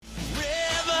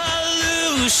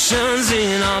revolution's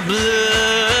in our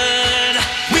blood.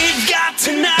 We've got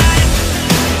tonight,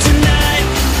 tonight.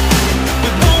 We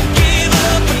won't give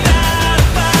up without a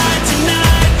fight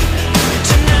tonight,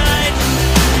 tonight.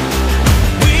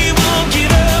 We won't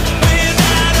give up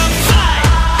without a fight.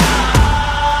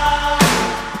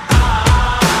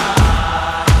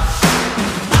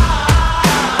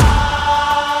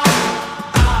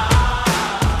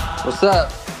 What's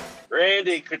up?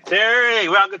 Randy Cuteri,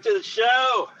 welcome to the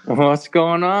show. What's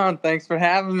going on? Thanks for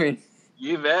having me.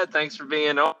 You bet. Thanks for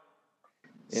being on.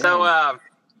 Yeah. So,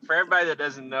 for everybody that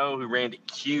doesn't know who Randy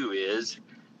Q is,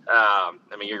 I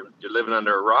mean, you're living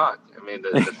under a rock. I mean,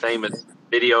 the famous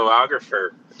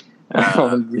videographer.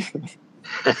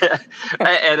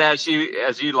 And as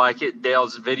you like it,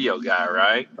 Dale's video guy,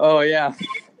 right? Oh, yeah.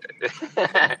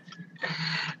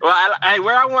 Well,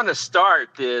 where I want to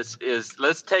start this is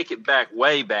let's take it back,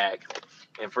 way back.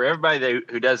 And for everybody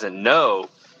who doesn't know,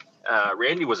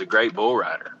 Randy was a great bull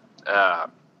rider,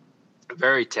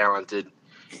 very talented.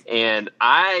 And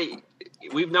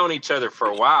we've known each other for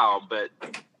a while, but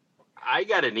I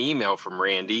got an email from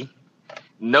Randy,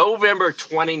 November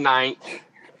 29th,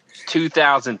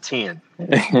 2010.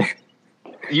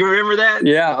 You remember that?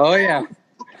 Yeah. Oh, yeah.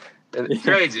 It's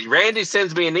crazy. Randy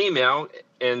sends me an email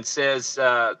and says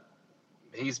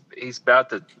he's about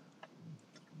to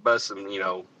bust some,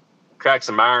 crack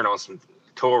some iron on some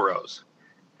toros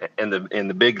in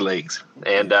the big leagues.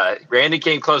 And Randy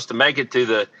came close to make it to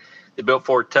the Built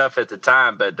Ford Tough at the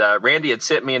time, but Randy had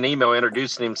sent me an email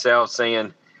introducing himself,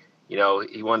 saying, he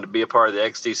wanted to be a part of the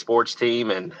XD Sports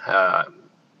team and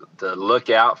to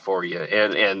look out for you.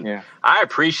 And yeah. I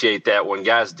appreciate that when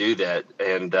guys do that.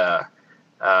 And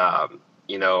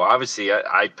obviously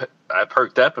I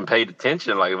perked up and paid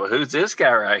attention, like, well, who's this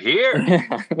guy right here?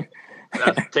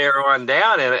 I tear one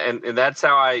down, and that's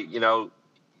how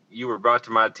you were brought to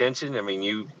my attention. I mean,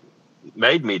 you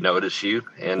made me notice you,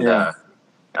 and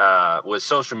with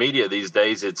social media these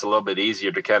days, it's a little bit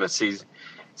easier to kind of see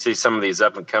some of these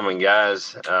up and coming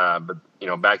guys. But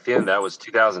back then, that was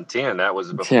 2010. That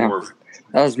was before. Yeah.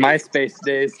 That was MySpace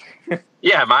days.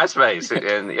 Yeah, MySpace,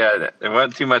 and there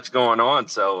wasn't too much going on,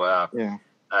 so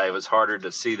it was harder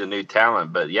to see the new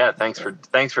talent. But yeah, thanks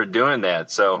for doing that.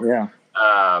 So yeah.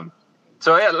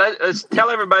 Let's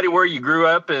tell everybody where you grew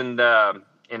up and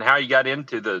how you got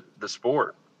into the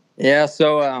sport. Yeah,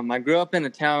 so I grew up in a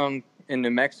town in New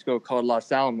Mexico called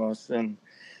Los Alamos, and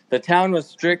the town was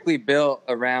strictly built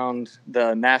around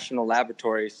the National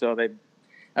Laboratory. So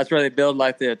that's where they build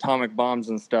like the atomic bombs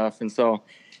and stuff. And so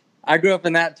I grew up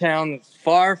in that town,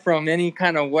 far from any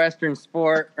kind of Western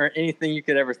sport or anything you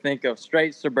could ever think of.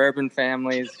 Straight suburban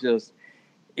families, just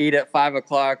eat at 5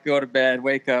 o'clock, go to bed,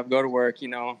 wake up, go to work,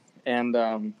 And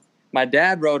my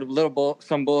dad rode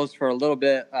some bulls for a little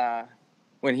bit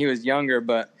when he was younger,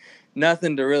 but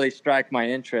nothing to really strike my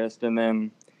interest. And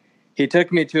then he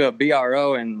took me to a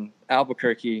BRO in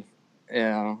Albuquerque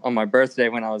on my birthday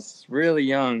when I was really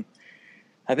young.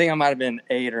 I think I might have been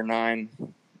 8 or 9.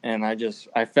 And I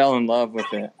fell in love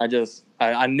with it.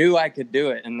 I knew I could do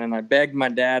it. And then I begged my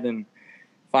dad, and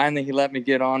finally he let me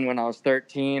get on when I was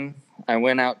 13. I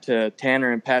went out to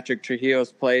Tanner and Patrick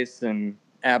Trujillo's place in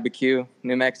Abiquiu,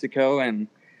 New Mexico, and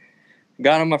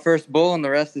got on my first bull, and the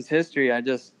rest is history. I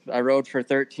rode for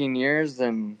 13 years,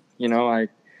 and, I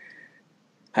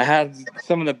had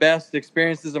some of the best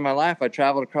experiences of my life. I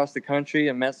traveled across the country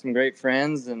and met some great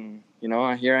friends, and,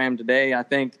 here I am today. I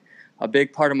think a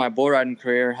big part of my bull riding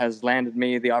career has landed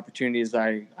me the opportunities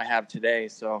I have today.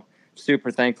 So super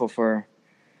thankful for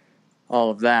all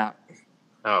of that.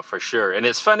 Oh, for sure. And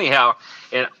it's funny how,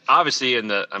 and obviously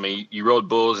you rode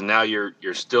bulls, and now you're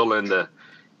still in the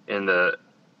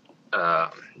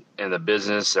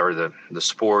business or the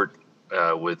sport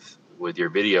with your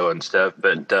video and stuff.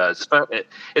 But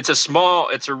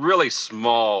it's a really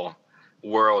small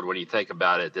world when you think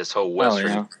about it. This whole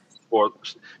Western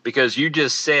sport, because you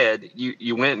just said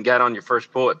you went and got on your first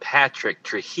bull at Patrick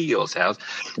Trujillo's house,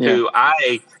 who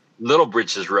I Little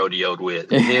Britches rodeoed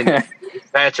with. And then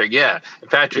Patrick's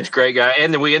a great guy.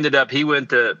 And then we ended up, he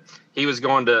was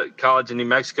going to college in New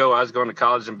Mexico. I was going to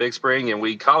college in Big Spring, and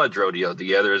we college rodeoed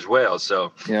together as well.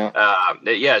 So,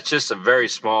 it's just a very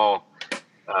small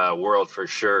world for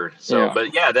sure. So,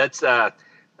 but that's,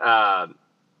 I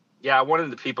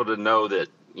wanted the people to know that,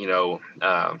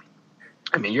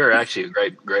 you're actually a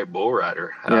great bull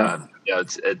rider.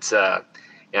 It's and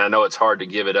I know it's hard to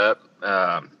give it up,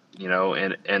 and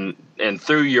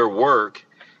through your work,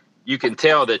 you can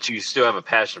tell that you still have a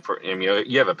passion for, I mean,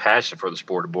 you have a passion for the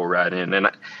sport of bull riding.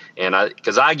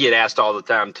 Because I get asked all the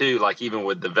time too, like even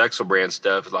with the Vexel brand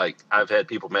stuff, like I've had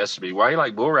people message me, why do you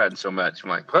like bull riding so much? I'm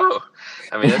like, oh,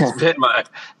 I mean,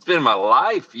 it's been my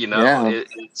life, you know. Yeah.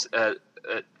 It's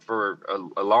for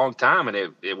a long time, and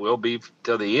it will be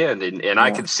till the end. And I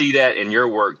can see that in your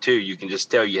work too. You can just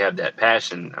tell you have that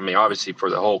passion. I mean, obviously for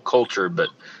the whole culture, but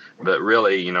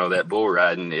really, you know, that bull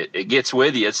riding, it gets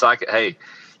with you. It's like, hey,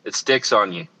 it sticks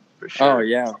on you for sure. Oh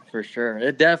yeah, for sure.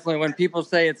 It definitely, when people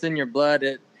say it's in your blood,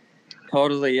 it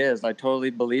totally is. I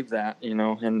totally believe that, you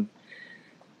know, and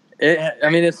I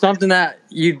mean, it's something that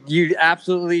you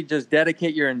absolutely just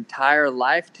dedicate your entire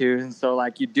life to. And so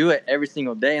like you do it every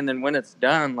single day. And then when it's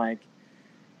done, like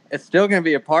it's still going to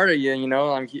be a part of you, you know,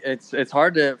 like it's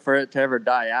hard for it to ever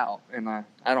die out. And I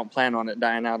don't plan on it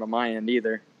dying out on my end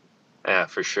either. Yeah,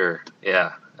 for sure.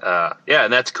 Yeah.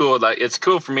 And that's cool. Like, it's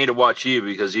cool for me to watch you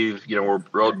because we're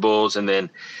road bulls, and then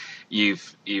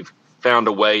you've found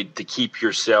a way to keep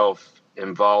yourself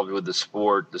involved with the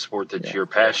sport that you're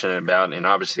passionate about. And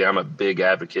obviously I'm a big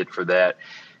advocate for that.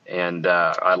 And,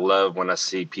 I love when I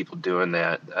see people doing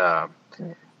that.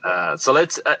 So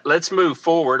let's move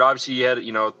forward. Obviously you had,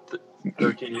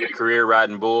 13-year career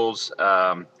riding bulls.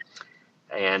 And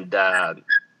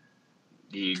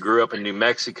you grew up in New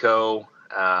Mexico,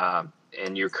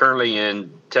 and you're currently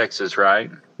in Texas, right?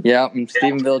 Yeah, I'm in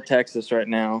Stephenville, Texas right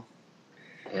now.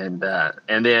 And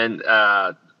then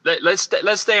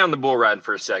let's stay on the bull riding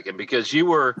for a second, because you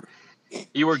were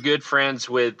good friends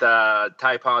with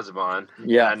Ty Pozzebon.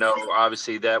 Yeah, I know.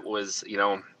 Obviously, that was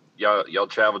y'all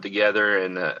traveled together,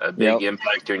 and a big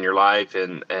impact in your life,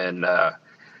 and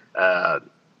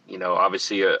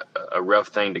obviously a rough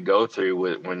thing to go through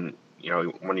when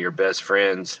one of your best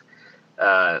friends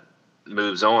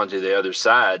moves on to the other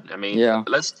side. I mean,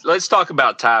 let's talk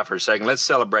about Ty for a second. Let's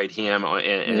celebrate him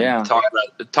and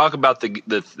talk about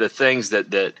the things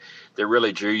that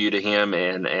really drew you to him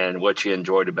and what you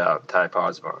enjoyed about Ty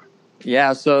Pozzebon.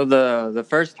 Yeah, so the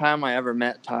first time I ever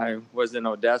met Ty was in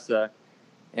Odessa,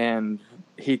 and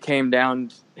he came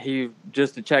down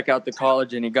just to check out the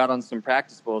college, and he got on some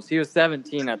practice bulls. He was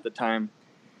 17 at the time.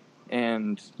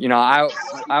 And, I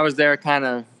was there kind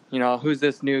of, who's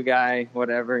this new guy,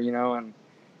 whatever, and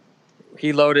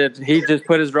he just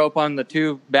put his rope on the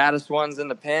two baddest ones in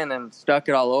the pen and stuck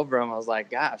it all over him. I was like,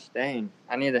 gosh, dang,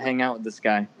 I need to hang out with this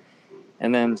guy.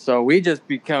 And then, so we just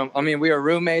we were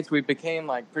roommates. We became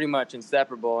like pretty much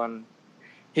inseparable. And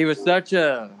he was such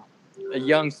a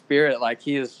young spirit. Like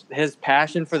his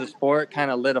passion for the sport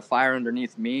kind of lit a fire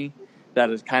underneath me that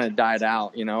has kind of died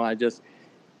out. I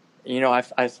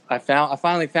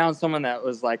finally found someone that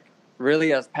was like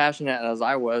really as passionate as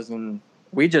I was, and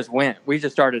we just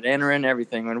started entering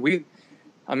everything. And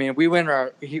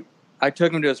I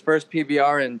took him to his first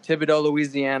PBR in Thibodaux,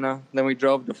 Louisiana. Then we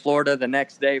drove to Florida the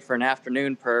next day for an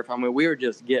afternoon perf. I mean, we were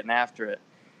just getting after it.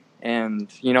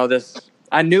 And,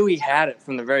 I knew he had it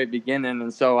from the very beginning.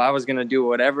 And so I was going to do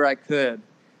whatever I could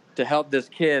to help this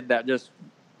kid that just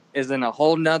is in a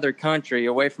whole nother country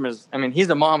away from he's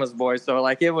a mama's boy. So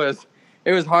like it was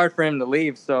hard for him to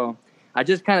leave. So I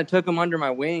just kind of took him under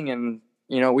my wing, and,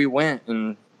 we went,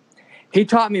 and he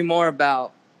taught me more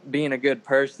about being a good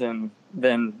person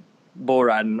than bull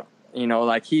riding.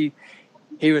 Like he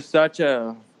was such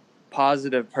a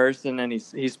positive person, and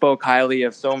he spoke highly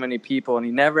of so many people, and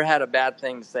he never had a bad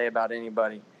thing to say about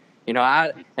anybody.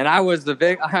 I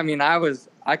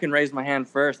can raise my hand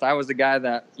first. I was the guy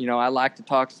that, I like to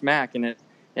talk smack, and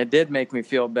it did make me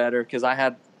feel better because I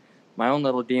had my own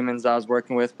little demons I was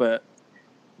working with. But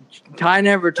Ty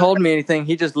never told me anything.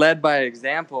 He just led by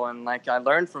example, and like I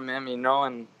learned from him,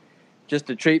 and just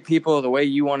to treat people the way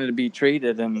you wanted to be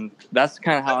treated. And that's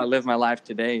kind of how I live my life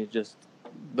today, just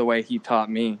the way he taught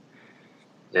me.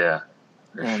 Yeah,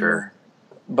 for sure.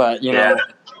 But, I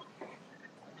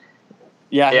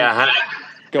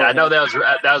know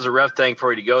that was a rough thing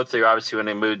for you to go through, obviously, when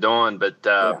they moved on. But,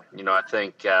 I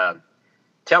think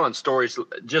telling stories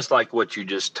just like what you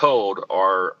just told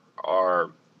are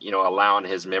allowing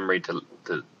his memory to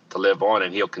live on,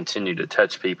 and he'll continue to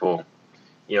touch people,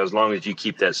 as long as you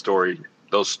keep those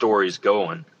stories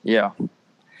going. Yeah.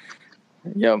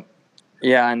 Yep.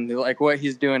 Yeah. And like what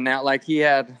he's doing now, like he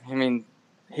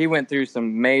went through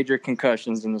some major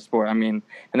concussions in the sport. And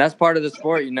that's part of the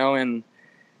sport, and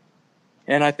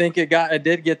I think it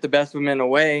did get the best of him in a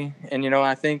way. And,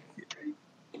 I think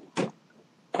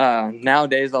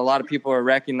nowadays a lot of people are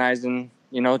recognizing,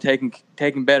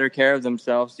 taking better care of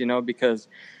themselves, because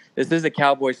this is a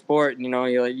cowboy sport. You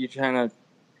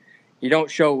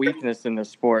don't show weakness in the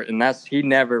sport, and he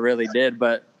never really did.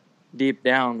 But deep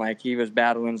down, like he was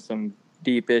battling some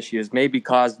deep issues, maybe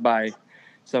caused by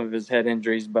some of his head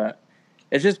injuries. But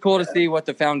it's just cool to see what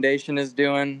the foundation is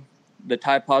doing, the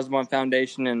Ty Posabon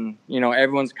Foundation, and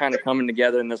everyone's kind of coming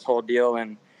together in this whole deal.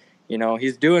 And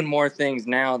he's doing more things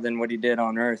now than what he did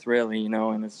on Earth, really.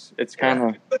 And it's kind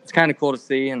of cool to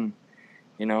see. And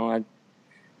I'm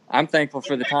thankful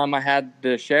for the time I had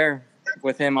to share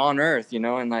with him on Earth.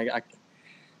 And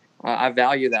I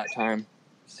value that time.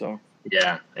 So.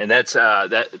 Yeah, and that's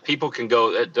that people can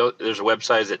go. There's a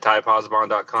website, is it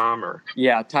typosabon.com or?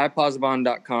 Yeah,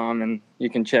 typosabon.com, and you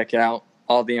can check out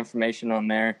all the information on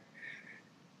there.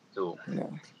 Cool. Yeah.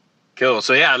 Cool.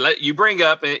 So you bring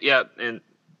up and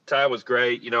Ty was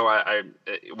great. I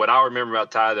what I remember about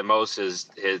Ty the most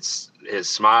is his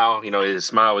smile. His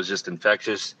smile was just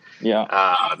infectious. Yeah.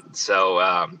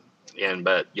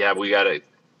 We got to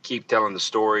keep telling the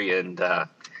story and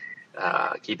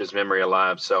keep his memory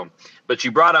alive. So, but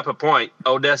you brought up a point,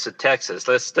 Odessa, Texas.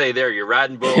 Let's stay there. You're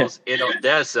riding bulls in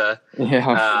Odessa.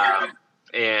 Yeah.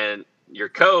 And your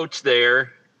coach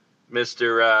there,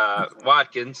 Mr.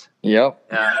 Watkins.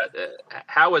 Yep.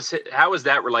 How was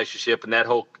that relationship and that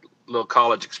whole little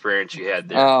college experience you had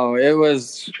there? Oh, it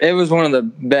was one of the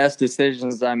best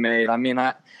decisions I made. I mean,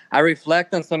 I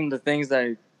reflect on some of the things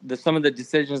some of the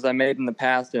decisions I made in the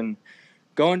past, and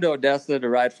going to Odessa to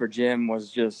ride for Jim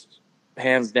was just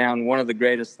hands down one of the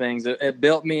greatest things. It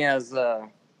built me as a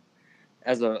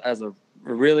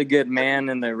really good man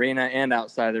in the arena and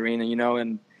outside the arena,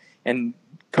 and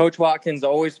Coach Watkins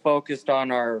always focused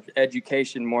on our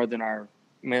education more than our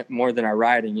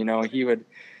riding. You knew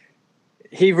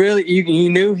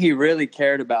he really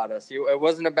cared about us. It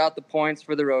wasn't about the points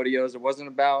for the rodeos. It wasn't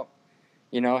about,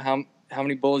 how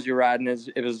many bulls you're riding.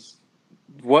 It was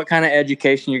what kind of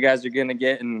education you guys are going to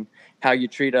get and how you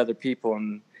treat other people.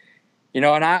 And, and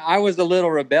I was a little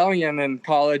rebellion in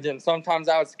college, and sometimes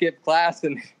I would skip class,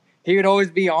 and he would always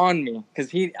be on me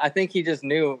because I think he just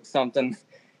knew something.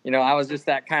 I was just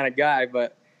that kind of guy,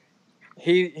 but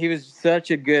he was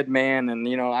such a good man. And,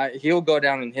 he'll go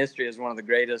down in history as one of the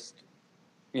greatest,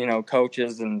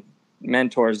 coaches and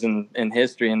mentors in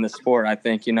history in this sport, I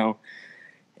think, and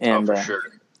for sure.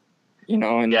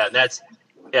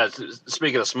 And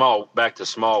speaking of back to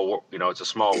small, it's a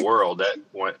small world that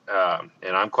went,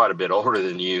 and I'm quite a bit older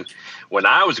than you. When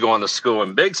I was going to school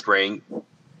in Big Spring,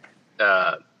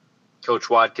 Coach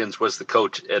Watkins was the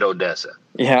coach at Odessa.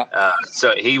 Yeah.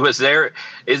 So he was there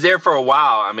for a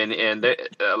while. I mean, and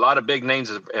a lot of big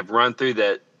names have run through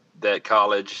that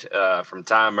college, from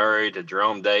Ty Murray to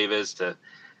Jerome Davis to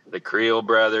the Creel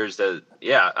brothers.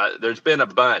 There's been a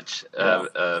bunch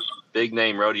of big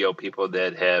name rodeo people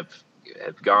that have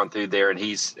gone through there, and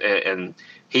he's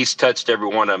touched every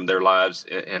one of them, their lives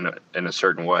in a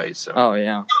certain way. So. Oh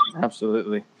yeah,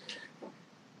 absolutely.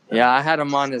 Yeah, I had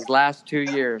him on his last 2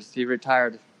 years. He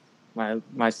retired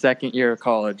my second year of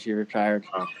college. He retired.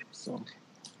 So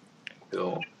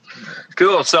cool.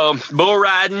 So bull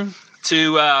riding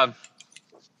to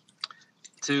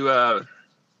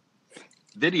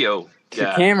video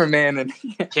guy. Cameraman and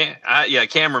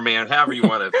cameraman, however you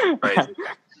want to phrase it.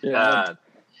 Yeah.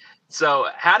 So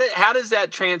how does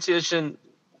that transition,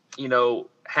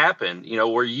 happen?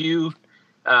 Were you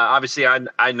obviously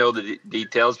I know the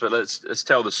details, but let's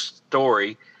tell the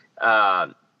story.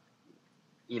 From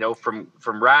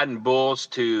riding bulls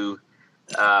to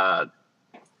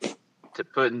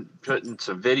putting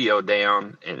some video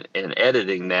down and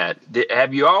editing that.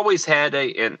 Have you always had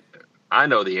and I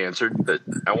know the answer, but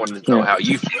I wanted to know how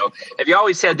you feel. Have you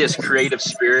always had this creative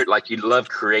spirit, like you love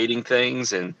creating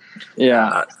things and putting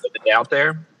it out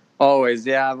there? Always,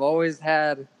 yeah. I've always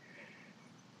had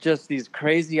just these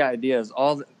crazy ideas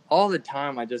all the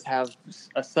time. I just have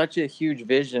such a huge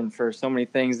vision for so many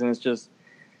things, and it's just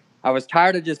I was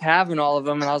tired of just having all of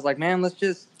them, and I was like, man, let's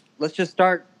just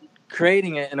start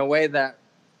creating it in a way that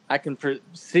I can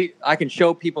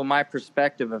show people my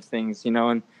perspective of things,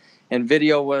 and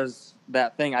video was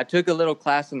that thing. I took a little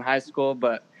class in high school,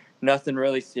 but nothing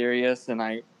really serious. And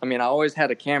I always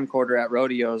had a camcorder at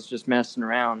rodeos just messing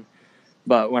around.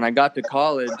 But when I got to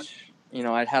college,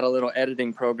 I had a little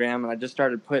editing program, and I just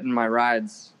started putting my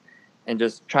rides and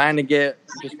just trying to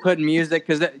putting music,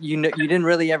 because you didn't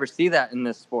really ever see that in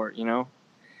this sport,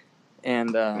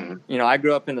 And, I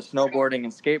grew up in the snowboarding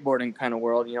and skateboarding kind of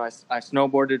world. I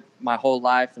snowboarded my whole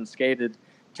life and skated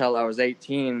till I was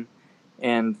 18.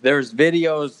 And there's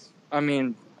videos,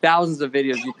 thousands of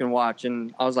videos you can watch.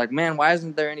 And I was like, man, why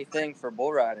isn't there anything for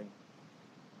bull riding?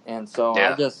 And so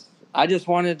I just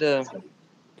wanted to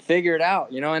figure it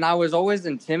out, and I was always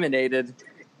intimidated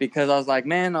because I was like,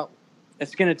 man,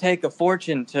 it's going to take a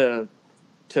fortune to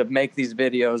to make these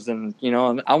videos, and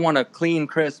I want a clean,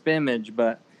 crisp image,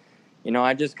 but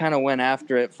I just kind of went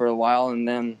after it for a while, and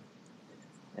then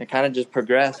it kind of just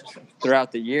progressed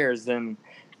throughout the years. And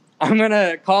I'm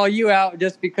gonna call you out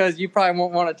just because you probably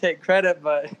won't want to take credit,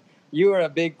 but you were a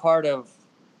big part of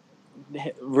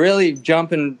really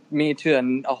jumping me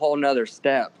to a whole nother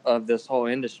step of this whole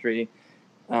industry.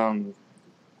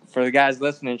 For the guys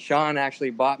listening, Sean actually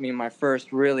bought me my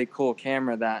first really cool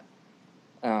camera that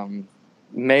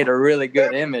made a really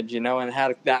good image, and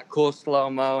had that cool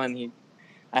slow-mo, and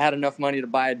I had enough money to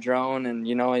buy a drone, and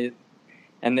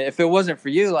and if it wasn't for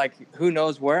you, like, who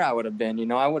knows where I would have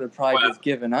been. I would have probably just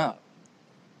given up.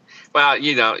 Well,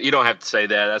 you don't have to say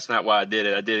that. That's not why I did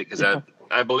it. I did it because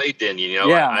I believed in you.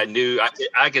 Yeah. I knew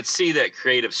I could see that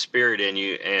creative spirit in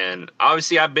you, and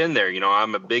obviously I've been there.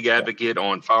 I'm a big advocate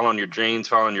on following your dreams,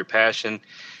 following your passion,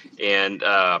 and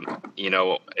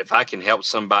if I can help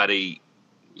somebody,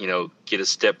 get a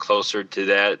step closer to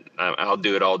that, I'll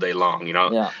do it all day long.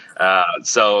 Yeah.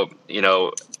 So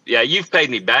yeah, you've paid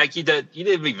me back. You did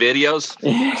me videos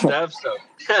and stuff. So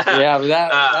yeah, but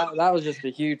that was just a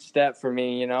huge step for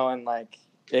me, and like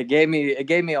it gave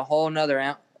me a whole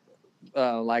nother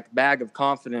like bag of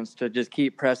confidence to just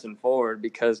keep pressing forward,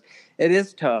 because it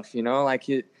is tough,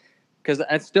 because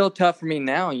it's still tough for me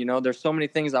now. There's so many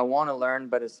things I want to learn,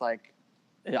 but it's like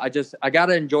I got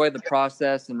to enjoy the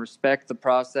process and respect the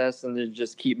process, and then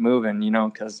just keep moving,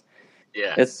 because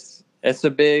it's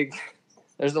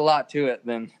there's a lot to it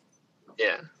then.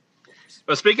 Yeah.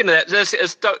 Well, speaking of that,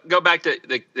 let's go back to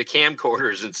the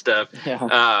camcorders and stuff.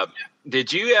 Yeah.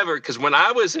 Did you ever, because when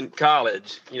I was in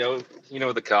college,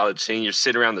 the college scene, you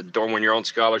sit around the dorm. When you're on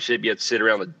scholarship, you have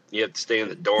to you have to stay in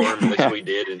the dorm, at least we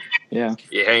did. And yeah,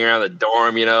 you hang around the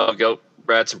dorm, go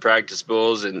ride some practice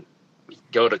bulls and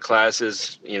go to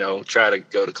classes, try to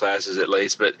go to classes at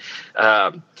least. But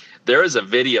there was a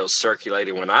video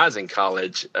circulating when I was in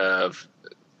college of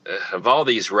all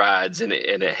these rides, and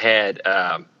it had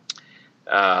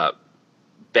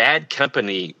Bad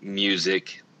Company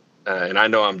music. And I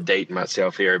know I'm dating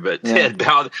myself here, but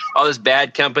about all this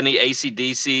Bad Company,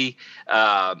 AC/DC,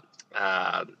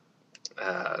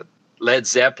 Led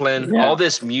Zeppelin, all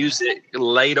this music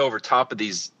laid over top of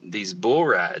these bull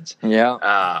rides.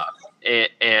 Yeah.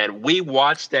 And we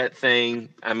watched that thing.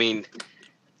 I mean,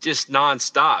 just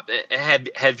nonstop.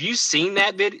 Have you seen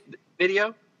that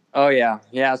video? Oh yeah.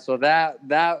 Yeah. So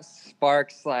that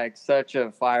sparks like such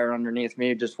a fire underneath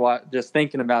me. Just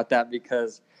thinking about that,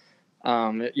 because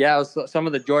it was some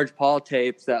of the George Paul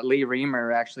tapes that Lee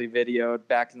Reamer actually videoed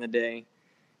back in the day.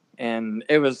 And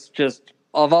it was just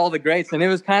of all the greats. And it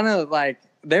was kind of like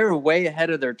they were way ahead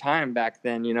of their time back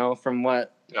then, from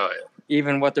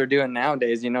even what they're doing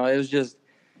nowadays. It was just,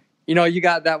 you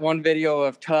got that one video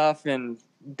of Tuff and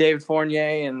David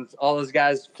Fournier and all those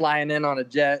guys flying in on a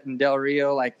jet in Del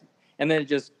Rio, and then it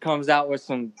just comes out with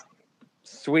some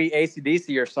sweet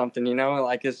AC/DC or something,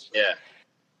 like it's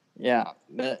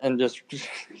and just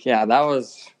that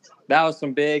was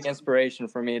some big inspiration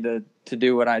for me to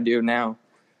do what I do now.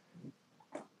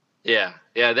 Yeah,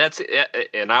 that's it.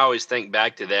 And I always think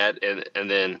back to that,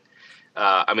 and then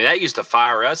I mean, that used to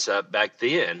fire us up back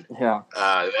then. Yeah,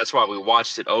 that's why we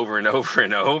watched it over and over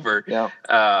and over. Yeah.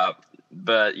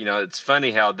 But it's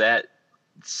funny how that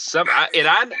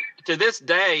to this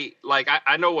day, like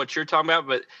I know what you're talking about,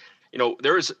 but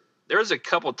there was a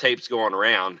couple tapes going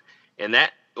around, and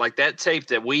that tape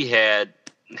that we had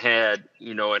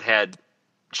it had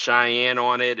Cheyenne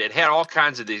on it. It had all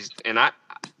kinds of these, and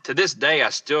to this day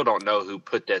I still don't know who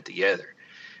put that together.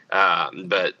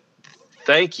 But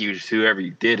thank you to whoever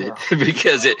did it,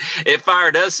 because it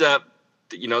fired us up,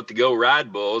 to go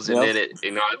ride bulls. And then it,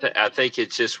 I think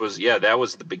it just was, that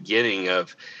was the beginning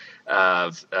of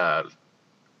all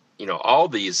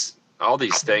these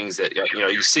things that,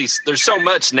 you see. There's so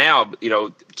much now,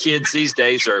 kids these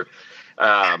days are,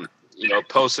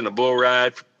 posting a bull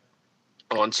ride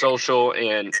on social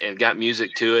and got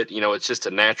music to it. It's just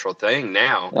a natural thing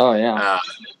now. Oh yeah.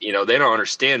 They don't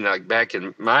understand, like back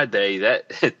in my day, that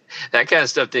kind of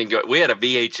stuff didn't go. We had a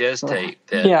VHS tape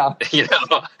that,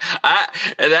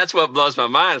 and that's what blows my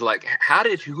mind, is like, how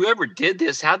did whoever did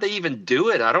this, how'd they even do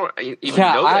it? I don't even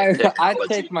know that. I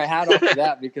take my hat off to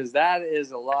that, because that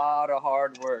is a lot of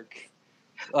hard work.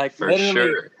 Like, for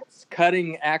sure,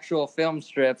 cutting actual film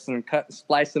strips and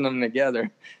splicing them together.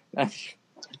 It's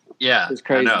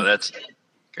crazy. I know, that's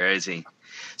crazy.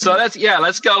 So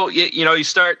let's go. You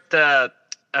start the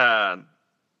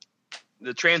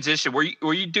transition.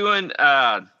 Were you doing?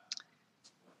 I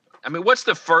mean, what's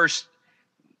the first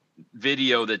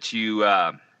video that you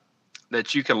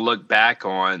can look back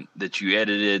on that you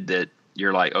edited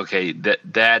you're like, okay,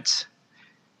 that's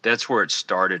where it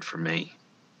started for me.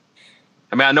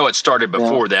 I mean, I know it started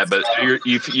before that, but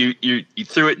you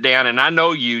threw it down, and I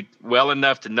know you well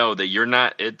enough to know that you're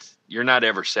not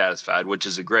ever satisfied, which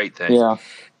is a great thing. Yeah.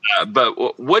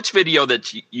 But which video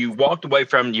that you walked away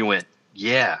from and you went,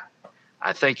 yeah,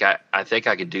 I think I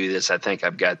can do this. I think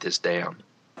I've got this down.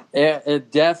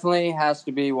 It definitely has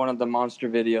to be one of the monster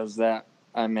videos that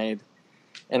I made.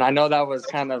 And I know that was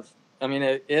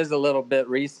it is a little bit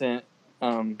recent,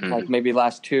 like maybe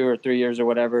last 2 or 3 years or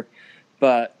whatever,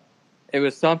 but it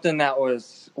was something that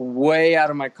was way out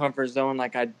of my comfort zone.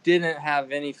 Like I didn't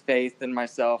have any faith in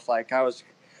myself.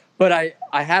 But I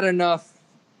had enough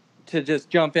to just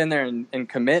jump in there and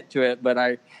commit to it. But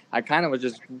I kind of was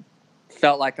just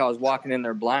felt like I was walking in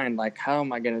there blind. Like, how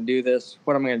am I going to do this?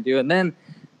 What am I going to do? And then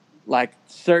like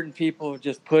certain people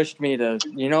just pushed me to,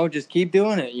 just keep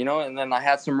doing it, and then I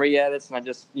had some re-edits and I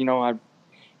just,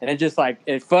 and it just like,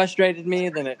 it frustrated me.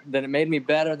 Then it made me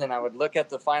better. Then I would look at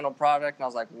the final product and I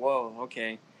was like, whoa,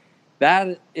 okay.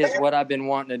 That is what I've been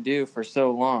wanting to do for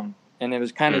so long. And it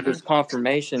was kind of this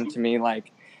confirmation to me,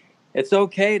 like, it's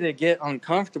okay to get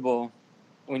uncomfortable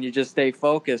when you just stay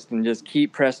focused and just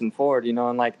keep pressing forward,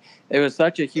 and like, it was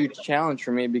such a huge challenge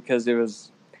for me because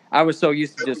I was so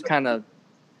used to just kind of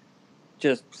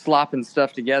just slopping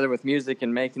stuff together with music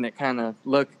and making it kind of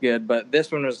look good. But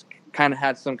this one was kind of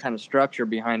had some kind of structure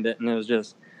behind it, and it was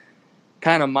just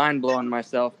kind of mind blowing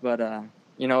myself. But,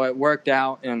 it worked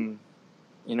out, and,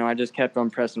 I just kept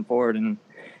on pressing forward.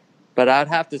 But I'd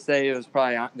have to say it was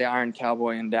probably the Iron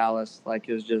Cowboy in Dallas. Like,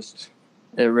 it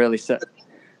really set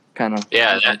kind of.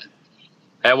 Yeah,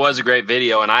 that was a great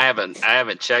video, and I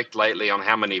haven't checked lately on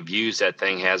how many views that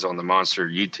thing has on the Monster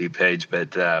YouTube page,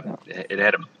 but it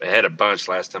had a bunch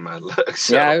last time I looked.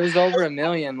 So. Yeah, it was over 1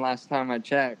 million last time I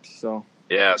checked. So.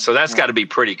 Yeah, so that's got to be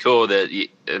pretty cool.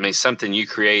 Something you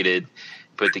created,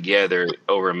 put together,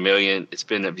 over 1 million. It's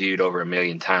been viewed over 1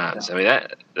 million times. Yeah. I mean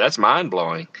that's mind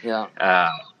blowing. Yeah.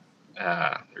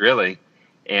 Really,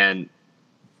 and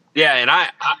yeah, and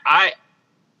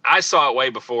I saw it way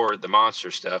before the monster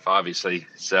stuff, obviously.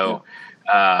 So,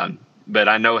 but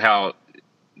I know how.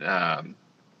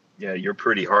 You're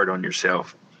pretty hard on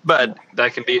yourself, but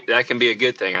that can be a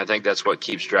good thing. I think that's what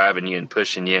keeps driving you and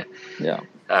pushing you. Yeah.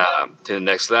 To the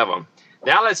next level.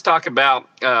 Now let's talk about,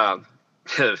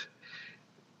 obviously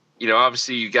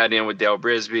you got in with Dale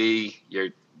Brisby. You're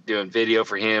doing video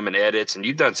for him and edits, and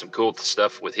you've done some cool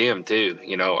stuff with him too.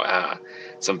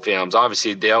 Some films.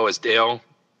 Obviously Dale is Dale,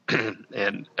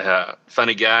 and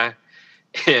funny guy,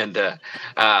 and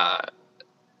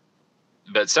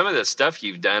but some of the stuff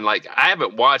you've done, like I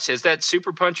haven't watched. Has that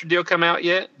Super Puncher deal come out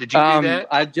yet? Did you do that?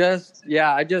 I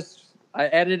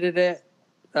edited it.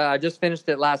 I just finished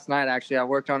it last night, actually. I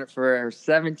worked on it for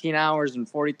 17 hours and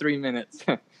 43 minutes.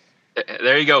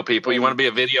 There you go, people. You want to be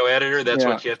a video editor? That's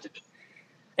what you have to do.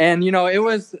 And,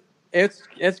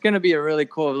 it's going to be a really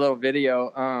cool little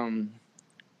video.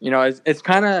 It's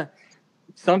kind of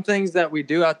some things that we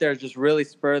do out there just really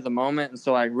spur of the moment. And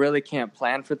so I really can't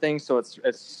plan for things. So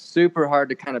it's super hard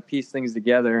to kind of piece things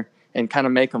together and kind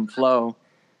of make them flow.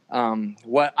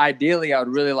 What ideally I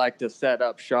would really like to set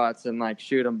up shots and like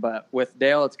shoot them, but with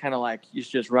Dale, it's kind of like you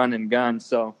just run and gun.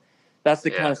 So that's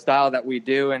the kind of style that we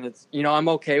do. And it's, I'm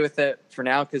okay with it for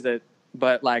now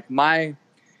but like my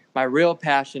real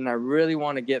passion, I really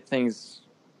want to get things,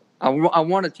 I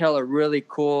want to tell a really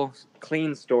cool,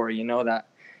 clean story, that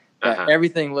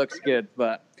everything looks good,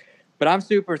 but I'm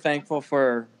super thankful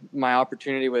for my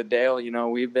opportunity with Dale.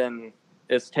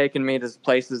 It's taken me to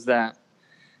places that,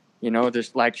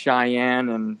 just like Cheyenne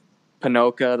and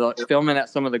Panoka, filming at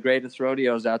some of the greatest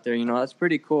rodeos out there, that's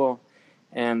pretty cool.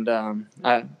 And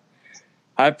I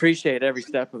appreciate every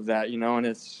step of that, and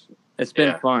it's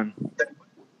been fun.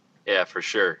 Yeah, for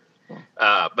sure.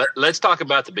 But let's talk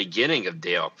about the beginning of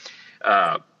Dale.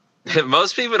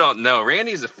 Most people don't know.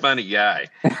 Randy's a funny guy.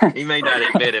 He may not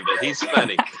admit it, but he's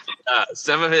funny.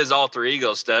 Some of his alter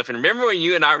ego stuff. And remember when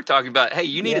you and I were talking about, hey,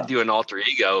 you need to do an alter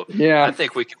ego. Yeah. I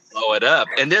think we can blow it up.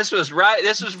 And this was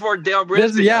before Dale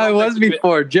Brisby. It was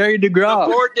before Jerry DeGraw.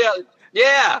 Before Dale.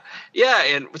 Yeah.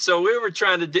 And so we were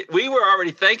we were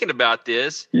already thinking about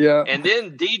this. Yeah. And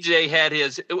then DJ had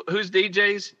who's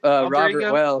DJ's?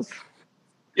 Robert Wells.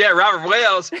 Yeah, Robert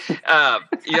Wells. Then I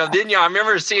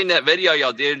remember seeing that video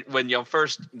y'all did when y'all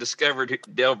first discovered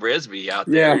Dale Brisby out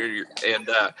there. Yeah. And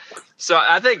so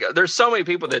I think there's so many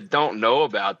people that don't know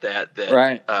about that.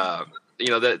 Right.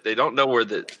 That they don't know where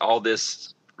all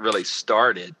this really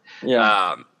started.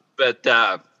 Yeah. But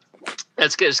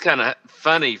it's kind of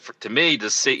funny to me to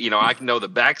see, you know, I know the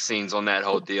back scenes on that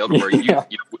whole deal to where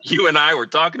you and I were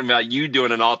talking about you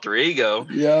doing an alter ego.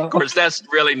 Yeah. Of course, that's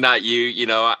really not you. You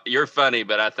know, you're funny,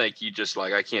 but I think you just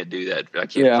like, I can't do that. I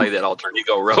can't play that alter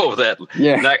ego role.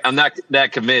 I'm not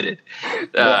that committed,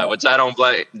 which I don't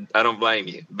blame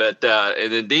you. But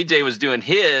and then DJ was doing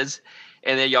his,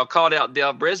 and then y'all called out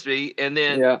Dale Brisby, and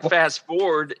then fast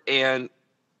forward and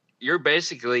you're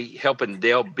basically helping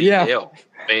Dale beat Dale.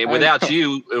 I mean, without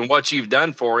you and what you've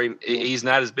done for him, he's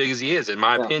not as big as he is, in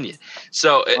my opinion.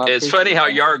 So it's funny how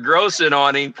you are grossing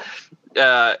on him,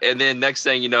 and then next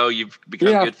thing you know, you've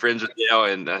become good friends with Dale,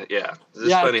 and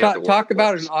it's funny. Talk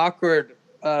about an awkward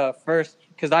first,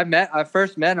 because I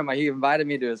first met him. He invited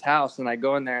me to his house, and I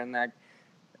go in there, and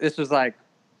this was like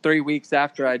 3 weeks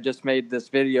after I just made this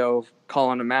video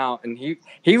calling him out, and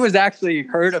he was actually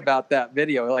heard about that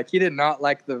video. Like, he did not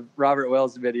like the Robert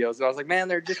Wells videos. So I was like, man,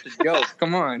 they're just a joke.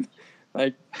 Come on,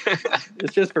 like,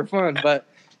 it's just for fun. But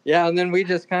yeah, and then we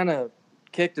just kind of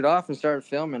kicked it off and started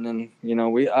filming, and you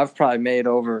know, I've probably made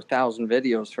over 1,000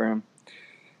 videos for him.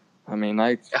 I mean,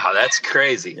 that's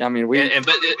crazy. I mean,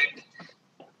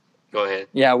 go ahead.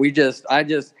 Yeah,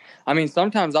 I mean,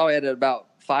 sometimes I'll edit about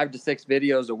 5 to 6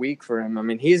 videos a week for him. I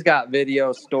mean, he's got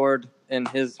videos stored in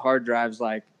his hard drives.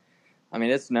 Like, I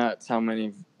mean, it's nuts how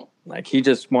many, like, he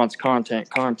just wants content,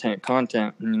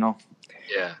 you know?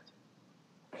 Yeah.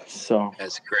 So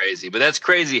that's crazy. But that's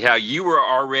crazy how you were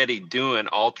already doing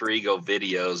alter ego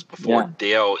videos before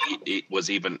Dale was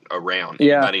even around.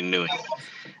 Nobody knew him.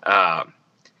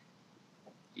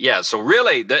 So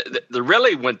really,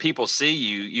 really, when people see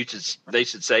you, they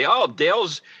should say, "Oh,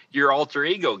 Dale's your alter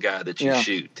ego guy that you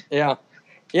shoot." Yeah.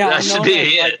 That should be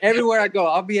it. Like, everywhere I go,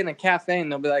 I'll be in a cafe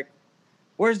and they'll be like,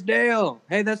 "Where's Dale?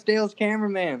 Hey, that's Dale's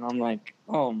cameraman." I'm like,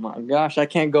 "Oh my gosh, I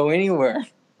can't go anywhere."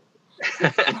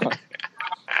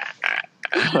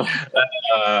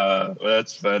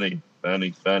 That's funny.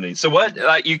 So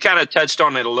what? You kind of touched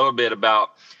on it a little bit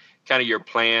about kind of your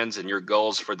plans and your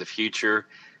goals for the future.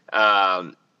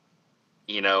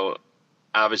 You know,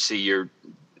 obviously you're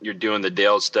doing the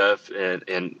Dale stuff,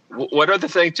 and what other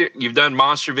things you've done?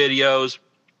 Monster videos.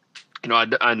 You know,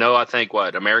 I think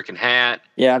American Hat.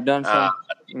 Yeah, I've done some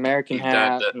American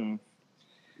Hat.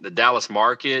 The Dallas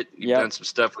Market. You've done some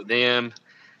stuff with them.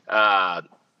 I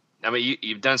mean,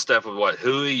 you've done stuff with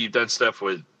Hui. You've done stuff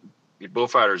with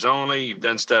Bullfighters Only. You've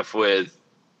done stuff with.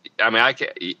 I mean,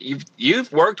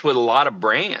 you've worked with a lot of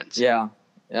brands. Yeah,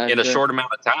 in a short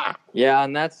amount of time. Yeah,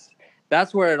 and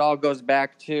that's where it all goes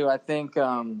back to. I think,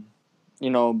 you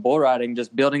know, bull riding,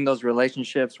 just building those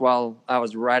relationships while I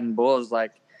was riding bulls.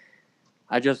 Like,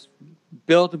 I just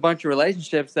built a bunch of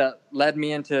relationships that led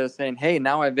me into saying, hey,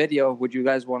 now I video. Would you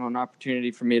guys want an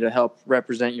opportunity for me to help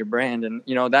represent your brand? And,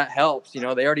 you know, that helps. You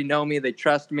know, they already know me. They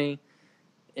trust me.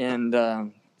 And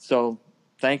so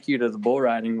thank you to the bull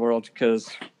riding world, because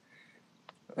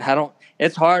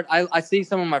it's hard. I see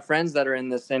some of my friends that are in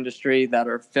this industry that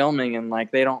are filming, and like,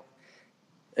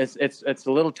 it's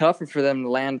a little tougher for them to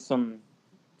land some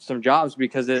jobs,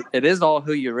 because it is all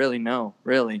who you really know,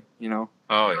 really, you know?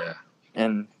 Oh yeah.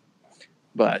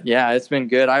 But yeah, it's been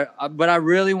good. But I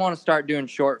really want to start doing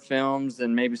short films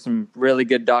and maybe some really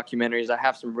good documentaries. I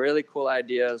have some really cool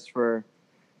ideas for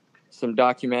some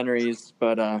documentaries,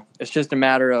 but it's just a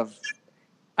matter of,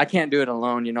 I can't do it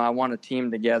alone. You know, I want a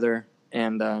team together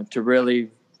and to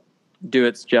really do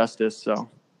its justice. So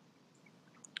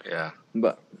yeah,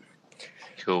 but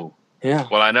cool. Yeah.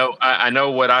 Well, I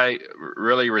know what I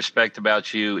really respect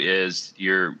about you is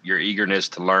your eagerness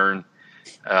to learn.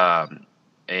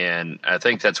 And I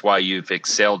think that's why you've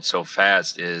excelled so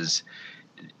fast, is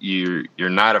you're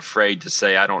not afraid to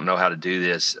say, I don't know how to do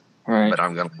this, but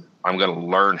I'm going to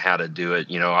learn how to do it.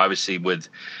 You know, obviously with,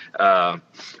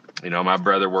 you know, my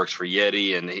brother works for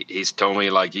Yeti, and he's told me,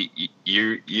 like,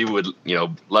 you would, you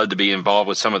know, love to be involved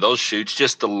with some of those shoots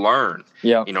just to learn.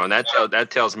 Yeah. You know, and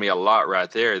that tells me a lot right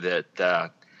there,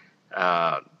 that,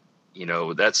 you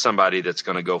know, that's somebody that's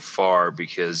going to go far,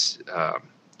 because,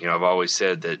 you know, I've always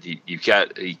said that you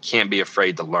can't be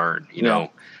afraid to learn. You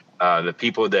know, the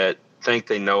people that think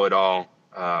they know it all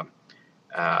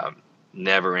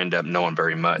never end up knowing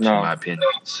very much, in my opinion.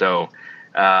 So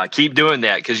keep doing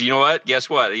that, because you know what? Guess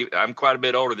what? I'm quite a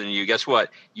bit older than you. Guess what?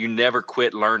 You never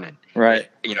quit learning. Right.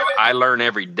 You know, I learn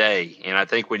every day, and I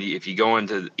think if you go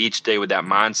into each day with that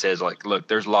mindset, it's like, look,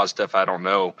 there's a lot of stuff I don't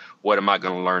know. What am I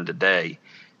going to learn today?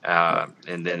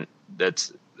 And then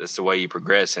that's the way you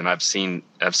progress, and I've seen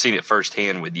it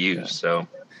firsthand with you. So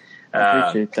I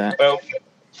appreciate that.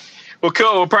 Well,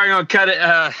 cool. We're probably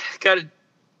gonna cut it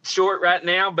short right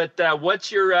now. But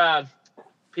what's your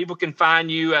people can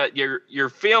find you. Your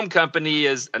film company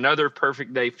is Another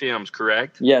Perfect Day Films,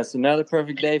 correct? Yes, Another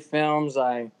Perfect Day Films.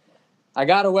 I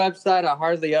got a website. I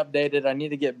hardly update it. I need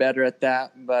to get better at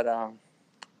that, but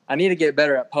I need to get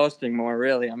better at posting more,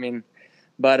 really. I mean,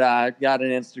 but I got an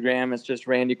Instagram. It's just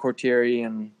Randy Cortieri,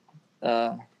 and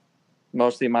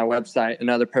mostly my website,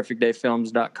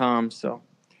 anotherperfectdayfilms.com. So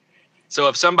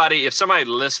if somebody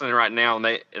listening right now and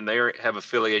they have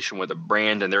affiliation with a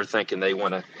brand and they're thinking they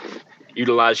want to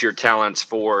utilize your talents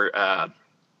for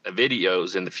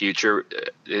videos in the future,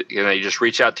 you just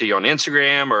reach out to you on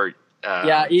Instagram or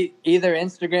either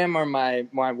Instagram or my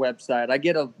website. I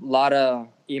get a lot of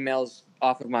emails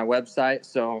off of my website,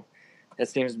 so it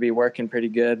seems to be working pretty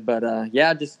good. But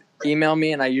just email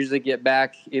me, and I usually get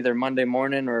back either Monday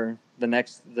morning or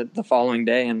the following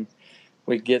day, and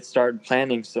we get started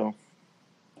planning. So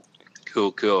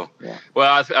cool. Yeah.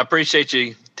 Well, I appreciate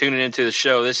you tuning into the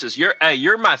show. This is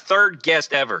you're my third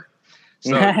guest ever.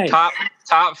 So nice.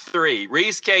 top 3.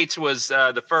 Reese Cates was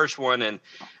the first one, and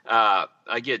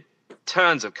I get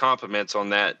tons of compliments on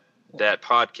that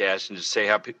podcast, and just say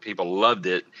how people loved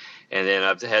it. And then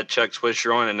I've had Chuck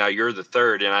Swisher on, and now you're the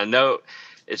third. And I know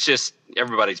it's just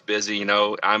everybody's busy.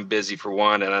 I'm busy for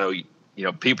one, and I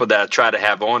know people that I try to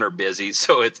have on are busy.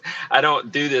 So I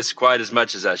don't do this quite as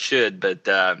much as I should, but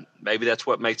maybe that's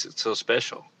what makes it so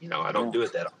special. I don't do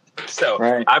it that often. So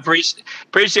right. I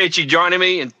appreciate you joining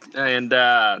me, and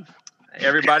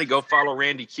everybody go follow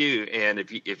Randy Q. And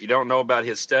if you don't know about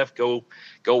his stuff, go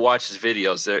watch his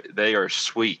videos. They are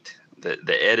sweet.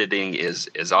 The editing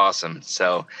is awesome.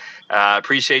 So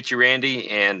appreciate you, Randy,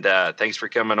 and thanks for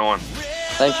coming on.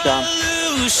 Thanks, Sean. All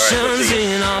right, we'll see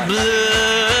you. In our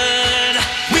blood.